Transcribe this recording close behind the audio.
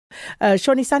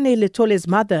Shonisane Letole's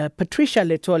mother, Patricia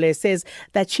Letole, says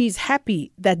that she's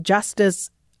happy that justice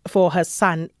for her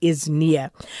son is near.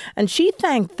 And she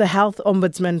thanked the Health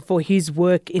Ombudsman for his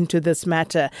work into this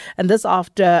matter. And this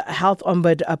after Health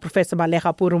Ombud Professor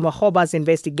Maleha Makgoba's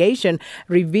investigation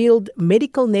revealed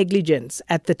medical negligence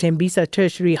at the Tembisa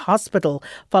Tertiary Hospital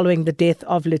following the death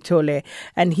of Letole.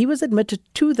 And he was admitted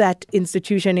to that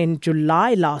institution in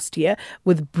July last year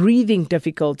with breathing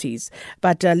difficulties.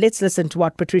 But let's listen to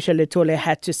what Patricia Letole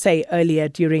had to say earlier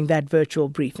during that virtual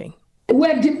briefing.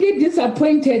 We're deeply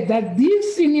disappointed that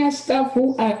these senior staff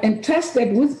who are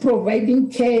entrusted with providing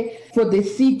care for the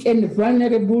sick and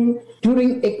vulnerable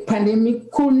during a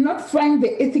pandemic could not find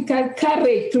the ethical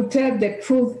courage to tell the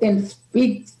truth and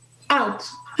speak out.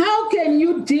 How can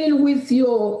you deal with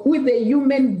the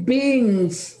human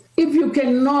beings if you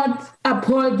cannot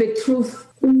uphold the truth?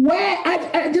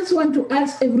 I just want to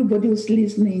ask everybody who's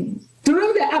listening.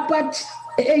 During the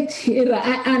apartheid era,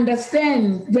 I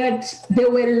understand that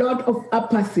there were a lot of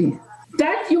apathy.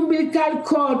 That umbilical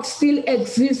cord still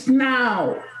exists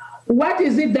now. What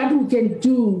is it that we can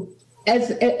do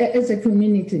as a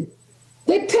community?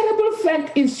 The terrible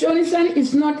fact is Shonisane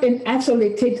is not an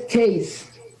isolated case.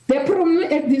 The problem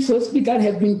at this hospital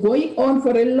have been going on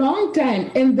for a long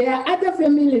time, and there are other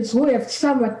families who have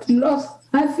suffered loss.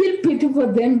 I feel pity for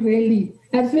them, really.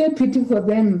 I feel pity for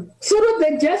them. Through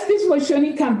the Justice for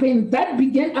Shoni campaign that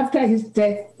began after his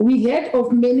death, we heard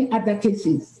of many other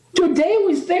cases. Today,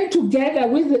 we stand together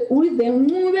with the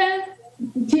Ngube,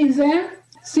 Kiza,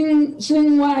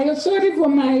 Singwayo, sorry for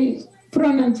my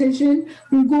pronunciation,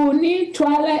 Nguni,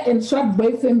 Twala, and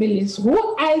Swatboy families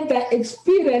who either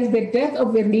experienced the death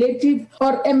of a relative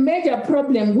or a major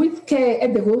problem with care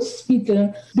at the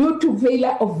hospital due to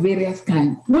failure of various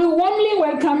kinds. We warmly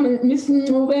welcome Ms.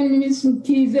 Ngube, Ms.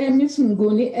 Mkize, Ms.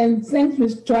 Nguni, and thanks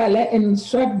Ms. Twala and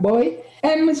Swatboy,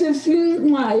 and Mrs.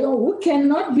 Singwayo, who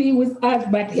cannot be with us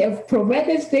but have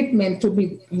provided a statement to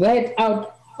be read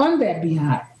out on their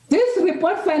behalf. This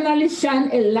report finally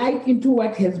shines a light into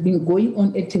what has been going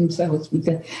on at Tembisa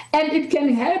Hospital, and it can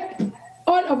help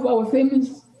all of our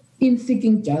families in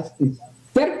seeking justice.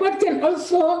 The report can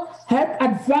also help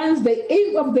advance the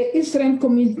aim of the Israel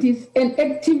communities and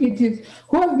activities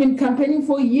who have been campaigning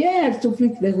for years to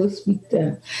fix the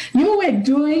hospital. You were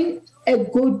doing a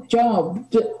good job,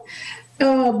 but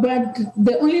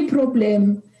the only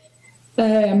problem,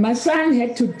 my son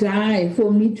had to die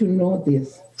for me to know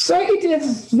this. So it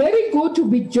is very good to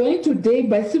be joined today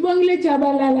by Sibongile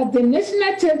Chabalala, the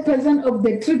national chairperson of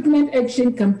the Treatment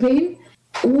Action Campaign.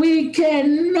 We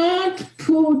cannot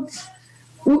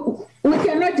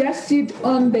just sit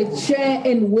on the chair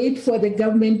and wait for the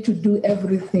government to do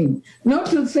everything. Not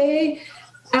to say,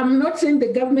 I'm not saying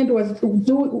the government was doing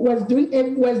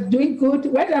good.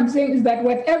 What I'm saying is that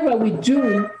whatever we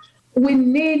do, we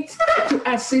need to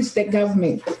assist the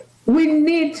government. We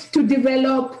need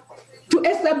to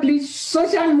establish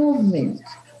social movement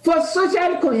for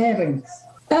social coherence.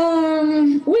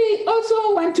 We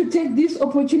also want to take this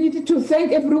opportunity to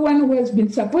thank everyone who has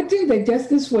been supporting the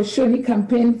Justice for Shoni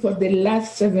campaign for the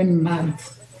last 7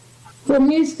 months. For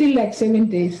me, it's still like 7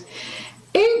 days.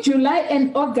 In July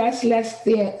and August last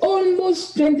year,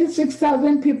 almost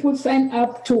 26,000 people signed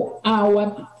up to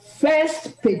our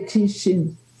first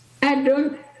petition.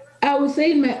 I will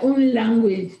say in my own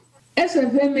language, as a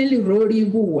family,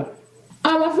 Roribua.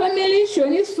 Our family,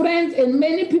 Shoni's friends, and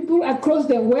many people across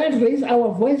the world raised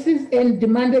our voices and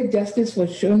demanded justice for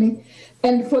Shoni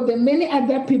and for the many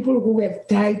other people who have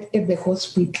died at the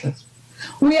hospitals.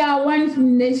 We are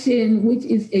one nation, which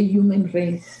is a human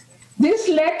race. This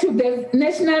led to the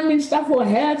National Minister for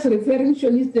Health referring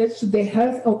Shoni's death to the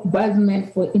Health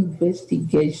Ombudsman for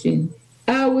investigation.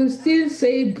 I will still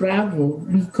say bravo,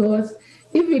 because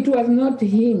if it was not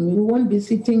him, we won't be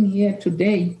sitting here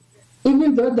today.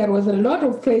 Even though there was a lot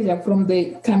of pressure from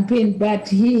the campaign, but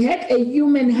he had a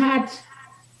human heart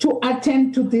to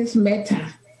attend to this matter.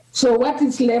 So what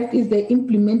is left is the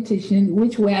implementation,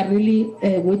 which we are really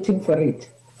waiting for it.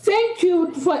 Thank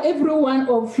you for every one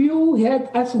of you who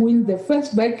helped us win the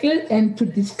first battle and to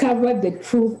discover the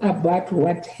truth about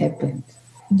what happened.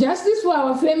 Justice for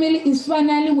our family is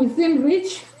finally within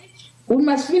reach. We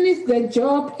must finish the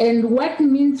job, and what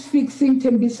means fixing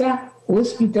Tembisa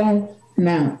Hospital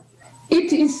now.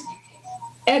 It is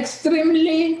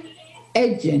extremely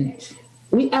urgent.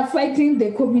 We are fighting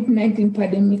the COVID-19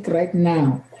 pandemic right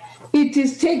now. It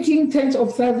is taking tens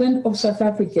of thousands of South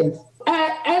Africans.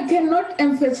 I cannot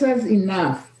emphasize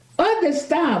enough. All the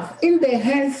staff in the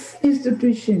health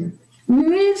institution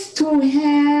needs to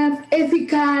have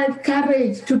ethical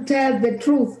courage to tell the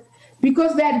truth,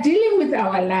 because they are dealing with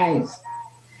our lives.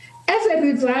 As a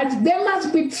result, they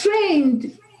must be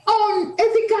trained on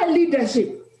ethical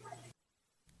leadership.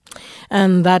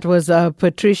 And that was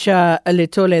Patricia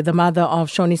Letole, the mother of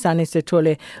Shonisani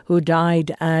Letole, who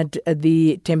died at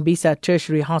the Tembisa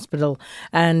Tertiary Hospital.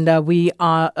 And we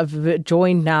are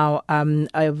joined now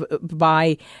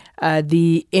by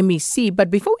the MEC.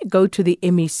 But before we go to the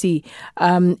MEC,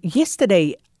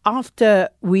 yesterday, after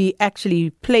we actually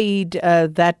played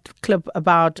that clip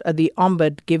about the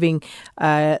Ombud giving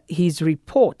his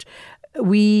report,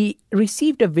 we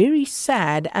received a very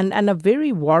sad and a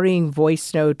very worrying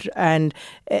voice note, and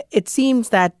it seems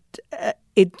that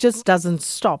it just doesn't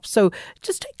stop. So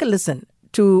just take a listen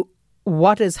to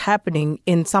what is happening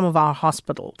in some of our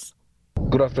hospitals.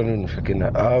 Good afternoon,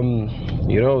 Shakina.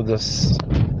 This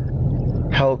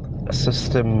health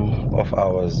system of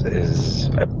ours is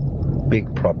a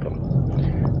big problem.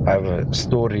 I have a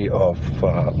story of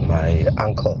my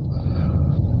uncle.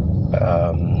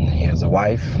 He has a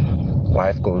wife.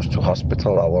 Wife goes to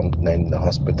hospital. I won't name the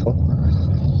hospital.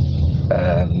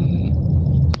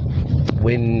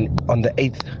 When on the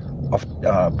 8th of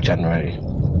January,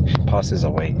 she passes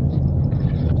away.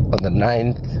 On the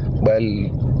 9th,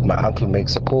 my uncle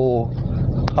makes a call.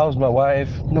 How's my wife?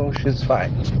 No, she's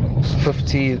fine.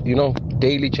 50,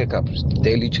 daily checkups.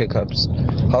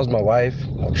 How's my wife?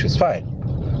 No, she's fine.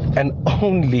 And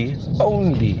only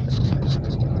on the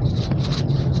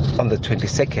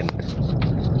 22nd,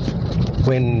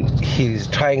 when he's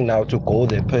trying now to go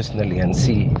there personally and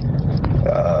see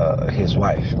his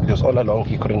wife, because all along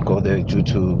he couldn't go there due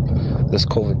to this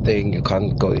COVID thing. You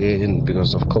can't go in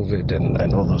because of COVID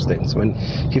and all those things. When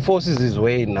he forces his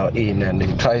way now in and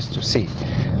he tries to see,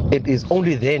 it is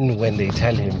only then when they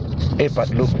tell him, hey, but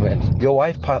look, man, your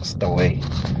wife passed away.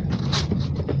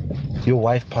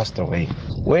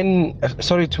 When,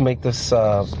 sorry to make this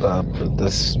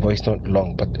this voice note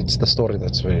long, but it's the story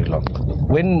that's very long.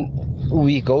 When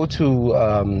we go to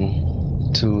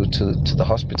the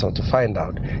hospital to find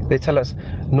out, they tell us,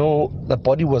 no, the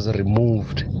body was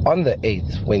removed on the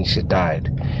 8th when she died.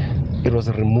 It was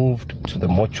removed to the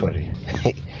mortuary.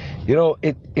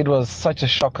 It was such a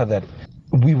shocker that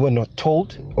we were not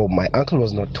told, or my uncle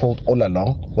was not told all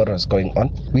along what was going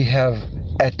on. We have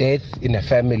a death in a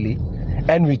family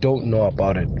and we don't know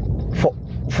about it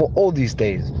for all these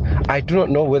days. I do not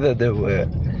know whether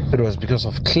it was because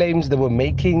of claims they were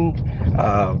making,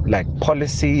 like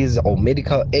policies or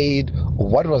medical aid, or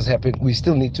what was happening. We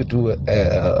still need to do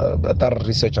a thorough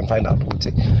research and find out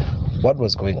what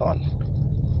was going on.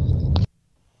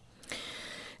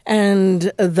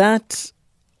 And that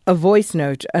a voice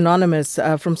note, anonymous,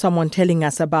 from someone telling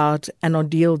us about an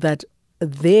ordeal that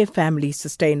their family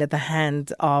sustained at the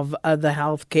hands of the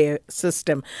healthcare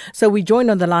system. So we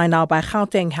joined on the line now by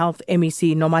Gauteng Health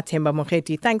MEC Nomathemba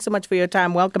Moeketsi. Thanks so much for your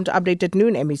time. Welcome to Update at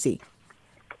Noon, MEC.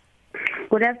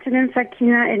 Good afternoon,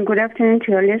 Sakina, and good afternoon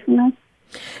to your listeners.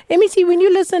 MEC, when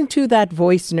you listen to that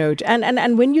voice note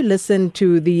and when you listen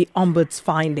to the Ombud's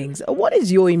findings, what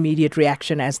is your immediate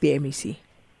reaction as the MEC?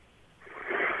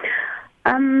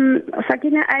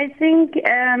 Sakina, I think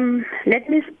let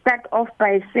me start off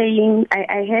by saying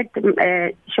I heard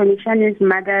Shonishani's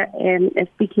mother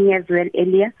speaking as well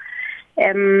earlier.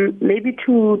 Maybe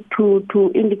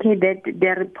to indicate that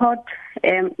the report,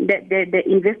 the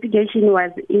investigation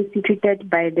was instituted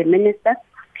by the minister.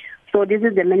 So this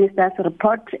is the minister's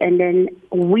report, and then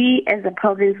we as a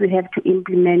province, we have to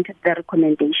implement the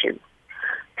recommendations.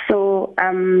 So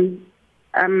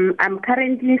I'm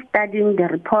currently studying the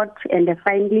report and the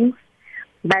findings,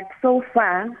 but so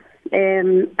far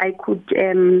I could,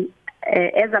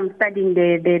 as I'm studying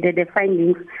the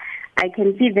findings, I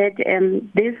can see that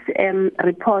this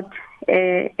report,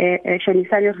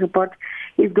 Shonisani's report,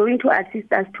 is going to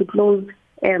assist us to close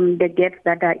the gaps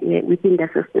that are within the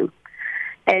system.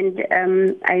 And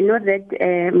I know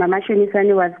that Mama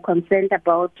Shonisani was concerned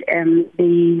about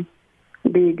the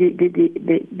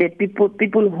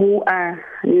people who are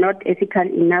not ethical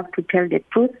enough to tell the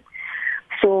truth.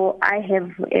 So I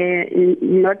have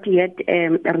not yet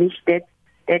reached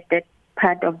that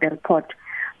part of the report.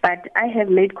 But I have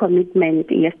made commitment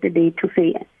yesterday to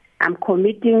say I'm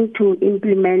committing to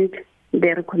implement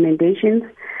the recommendations,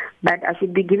 but I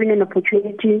should be given an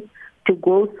opportunity to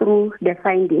go through the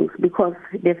findings, because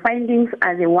the findings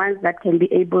are the ones that can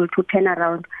be able to turn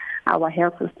around our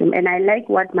health system. And I like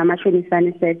what Mama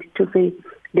Shonisani said, to say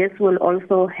this will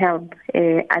also help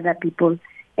other people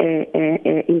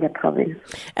in the province.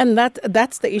 And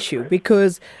that's the issue,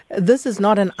 because this is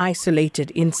not an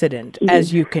isolated incident,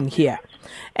 as you can hear.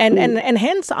 And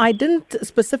hence I didn't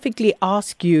specifically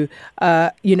ask you,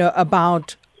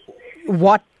 about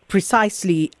what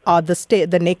precisely are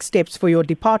the next steps for your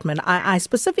department. I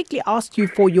specifically asked you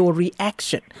for your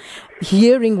reaction,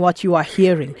 hearing what you are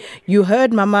hearing. You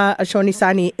heard Mama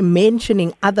Shonisani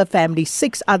mentioning other families,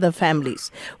 6 other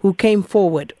families who came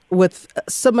forward with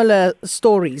similar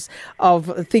stories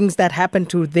of things that happened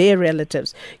to their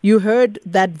relatives. You heard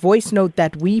that voice note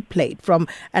that we played from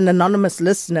an anonymous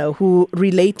listener who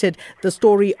related the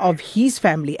story of his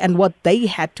family and what they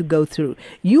had to go through.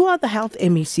 You are the health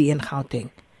MEC in Gauteng.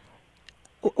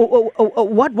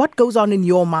 What goes on in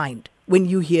your mind when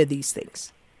you hear these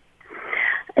things?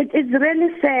 It's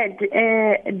really sad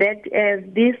that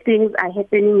these things are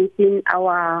happening within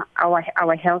our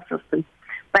health system.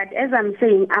 But as I'm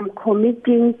saying, I'm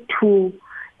committing to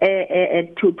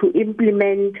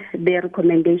implement the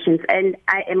recommendations, and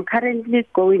I am currently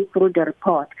going through the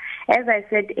report. As I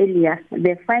said earlier,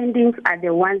 the findings are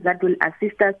the ones that will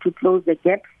assist us to close the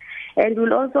gaps, and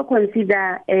we'll also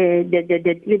consider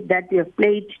the clip that we have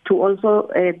played to also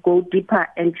go deeper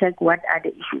and check what are the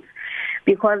issues.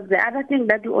 Because the other thing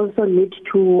that you also need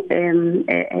to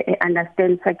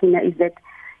understand, Sakina, is that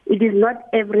it is not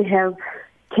every health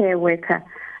care worker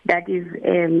that is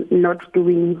not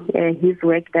doing his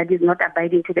work, that is not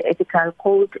abiding to the ethical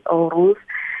code or rules.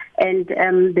 And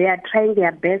they are trying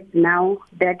their best now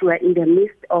that we are in the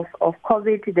midst of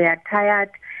COVID. They are tired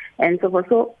and so forth.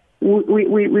 So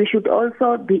we should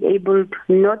also be able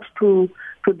not to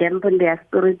dampen their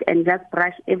spirit and just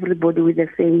brush everybody with the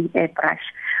same brush.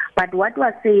 But what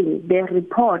we're saying, the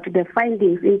report, the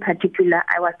findings in particular,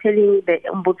 I was telling the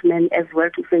Ombudsman as well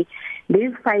to say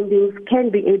these findings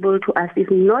can be able to assist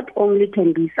not only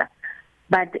Tembisa,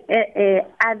 but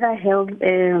other health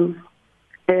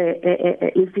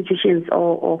institutions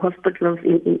or hospitals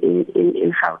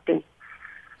in Gauteng.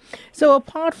 So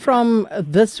apart from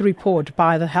this report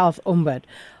by the Health Ombud,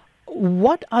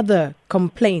 what other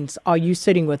complaints are you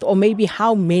sitting with, or maybe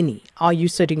how many are you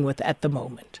sitting with at the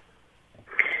moment?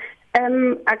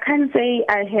 I can't say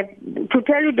I have, to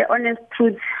tell you the honest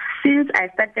truth, since I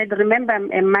started, remember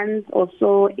I'm a month or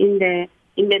so in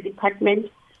the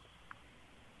department.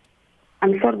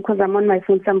 I'm sorry because I'm on my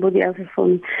phone, somebody else's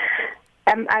phone.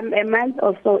 I'm a month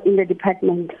or so in the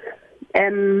department.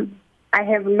 I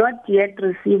have not yet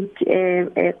received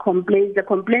complaints. The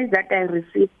complaints that I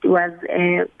received was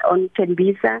on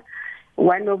Tembisa.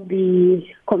 One of the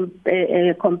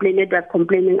complainants was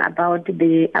complaining about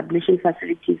the ablution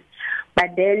facilities.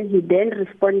 But then he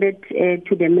responded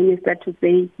to the minister to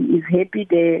say he is happy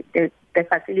the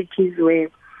facilities were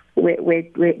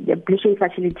the ablution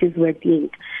facilities were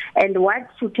cleaned. And what,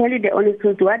 to tell you the honest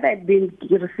truth, what I've been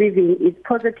receiving is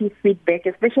positive feedback,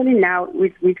 especially now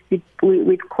with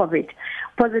COVID.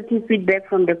 Positive feedback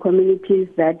from the communities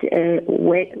that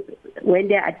when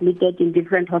they're admitted in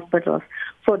different hospitals.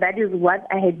 So that is what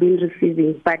I had been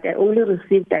receiving. But I only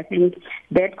received, I think,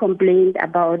 that complaint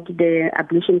about the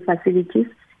ablution facilities,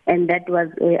 and that was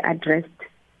addressed.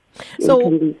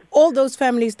 So all those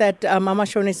families that Mama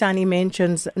Shonisani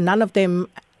mentions, none of them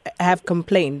have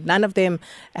complained. None of them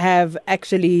have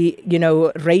actually,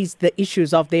 raised the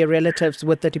issues of their relatives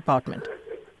with the department.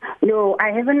 No,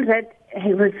 I haven't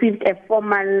received a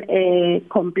formal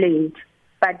complaint.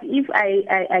 But if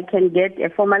I can get a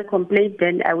formal complaint,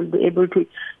 then I will be able to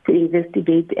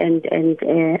investigate and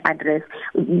address.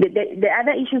 The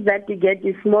other issues that you get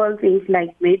is small things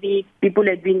like maybe people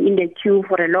have been in the queue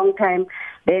for a long time,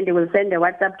 then they will send a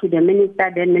WhatsApp to the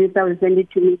minister, then minister will send it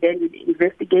to me, then we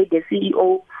investigate, the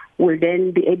CEO will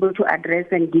then be able to address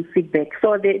and give feedback.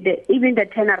 So even the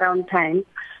turnaround time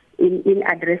in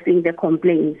addressing the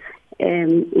complaints,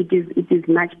 it is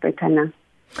much better now.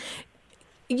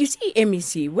 You see,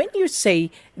 MEC, when you say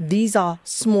these are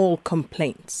small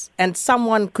complaints and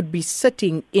someone could be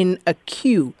sitting in a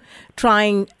queue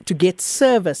trying to get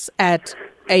service at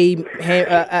a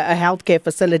healthcare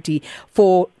facility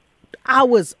for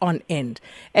hours on end,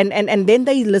 and then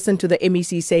they listen to the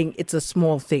MEC saying it's a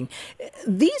small thing.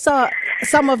 These are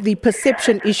some of the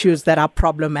perception issues that are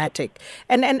problematic.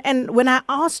 And when I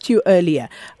asked you earlier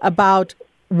about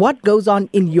what goes on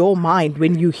in your mind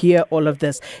when you hear all of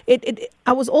this,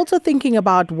 I was also thinking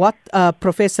about what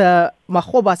Professor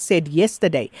Makgoba said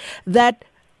yesterday, that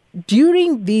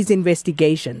during these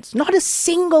investigations, not a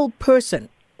single person,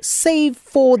 save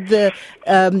for the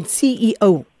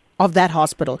CEO of that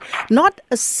hospital, not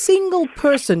a single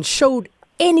person showed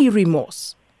any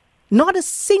remorse. Not a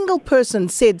single person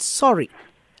said sorry.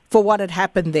 for what had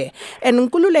happened there. And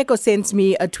Nkululeko sends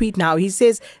me a tweet now. He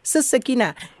says, Sis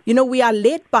Sakina, we are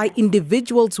led by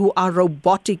individuals who are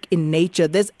robotic in nature.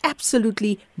 There's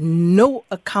absolutely no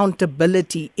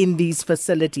accountability in these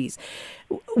facilities.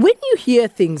 When you hear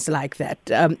things like that,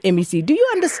 MEC, do you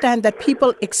understand that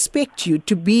people expect you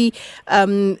to be,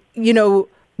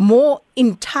 more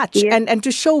in touch and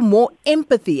to show more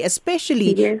empathy,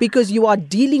 especially because you are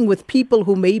dealing with people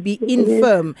who may be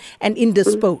infirm and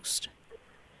indisposed?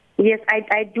 Yes,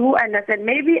 I do understand.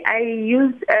 Maybe I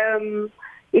used,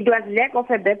 it was lack of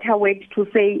a better word to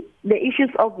say the issues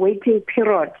of waiting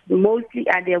period mostly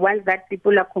are the ones that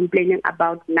people are complaining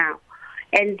about now.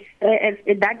 And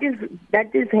that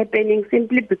is happening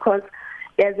simply because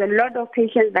there's a lot of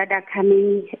patients that are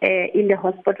coming in the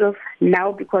hospitals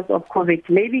now because of COVID.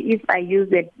 Maybe if I use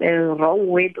the wrong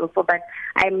word also, but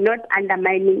I'm not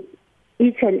undermining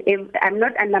I'm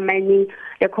not undermining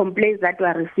the complaints that we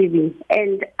are receiving.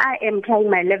 And I am trying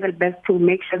my level best to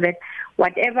make sure that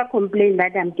whatever complaint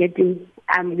that I'm getting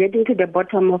to the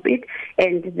bottom of it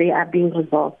and they are being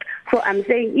resolved. So I'm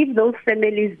saying if those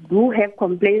families do have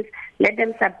complaints, let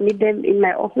them submit them in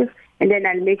my office and then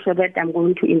I'll make sure that I'm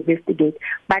going to investigate.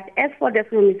 But as for the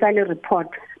Sonisane report,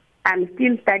 I'm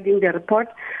still studying the report.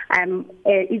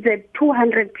 It's a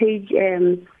 200-page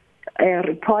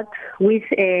report with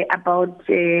about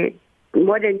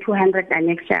more than 200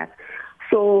 annexures.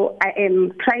 So I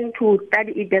am trying to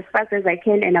study it as fast as I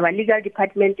can, and our legal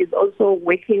department is also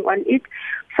working on it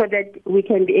so that we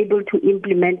can be able to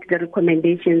implement the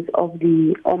recommendations of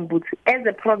the Ombuds. As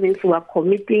a province, we are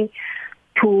committing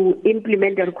to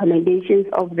implement the recommendations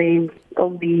of the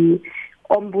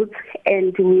Ombuds,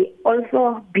 and we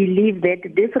also believe that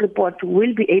this report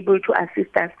will be able to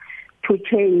assist us to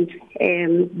change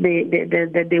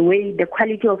the way, the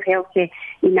quality of healthcare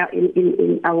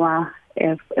in our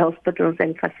hospitals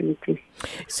and facilities.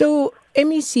 So,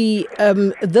 MEC,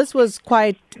 this was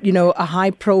quite, a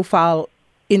high-profile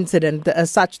incident,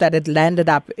 such that it landed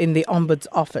up in the Ombuds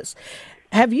office.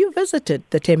 Have you visited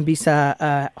the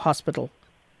Tembisa hospital?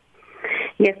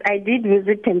 Yes, I did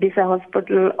visit Tembisa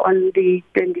Hospital on the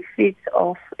 25th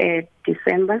of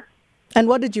December. And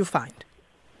what did you find?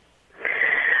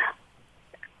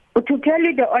 To tell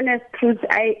you the honest truth,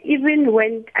 I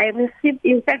received,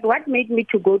 in fact, what made me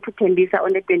to go to Tembisa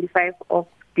on the 25th of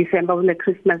December on the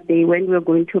Christmas day when we were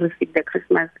going to receive the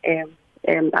Christmas, I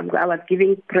was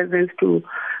giving presents to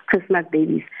Christmas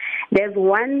babies. There's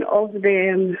one of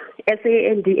the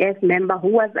SANDF member who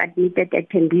was admitted at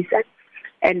Tembisa,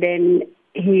 and then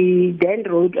he then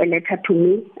wrote a letter to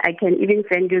me. I can even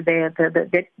send you that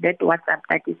WhatsApp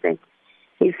that he sent.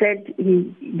 He said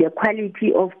the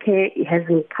quality of care has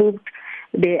improved.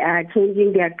 They are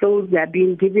changing their clothes. They are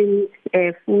being given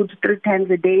food 3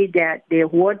 times a day. Their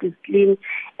ward is clean.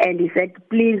 And he said,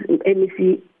 please,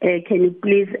 MEC, can you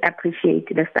please appreciate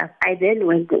the staff? I then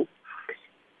went there.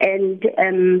 And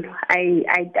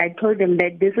I told them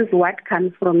that this is what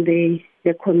comes from the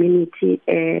community,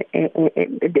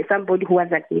 somebody who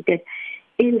was admitted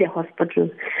in the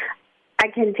hospital. I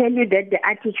can tell you that the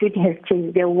attitude has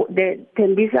changed. The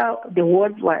Tembisa, the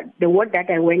ward that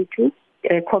I went to,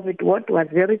 the COVID ward, was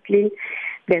very clean.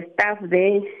 The staff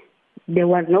there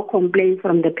was no complaint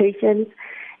from the patients.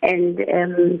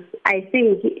 And I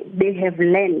think they have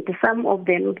learned, some of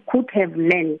them could have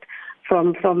learned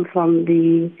from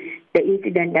the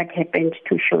incident that happened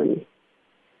to Shoni.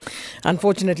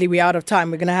 Unfortunately, we're out of time.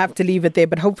 We're going to have to leave it there,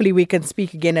 but hopefully we can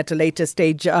speak again at a later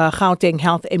stage. Gauteng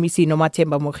Health MEC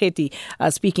Nomathemba Moeketsi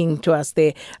speaking to us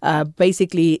there,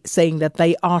 basically saying that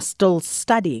they are still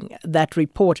studying that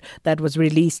report that was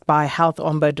released by Health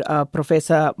Ombud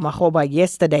Professor Makgoba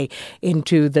yesterday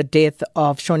into the death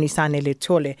of Shonisane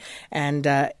Letole.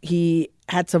 And he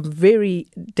had some very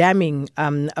damning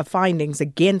findings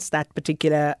against that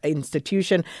particular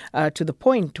institution to the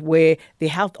point where the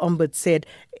Health Ombud said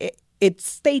its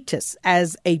status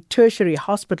as a tertiary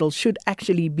hospital should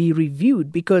actually be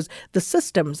reviewed because the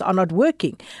systems are not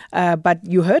working. But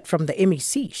you heard from the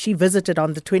MEC. She visited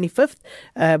on the 25th,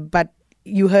 but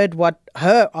you heard what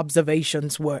her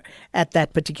observations were at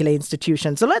that particular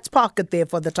institution. So let's park it there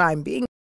for the time being.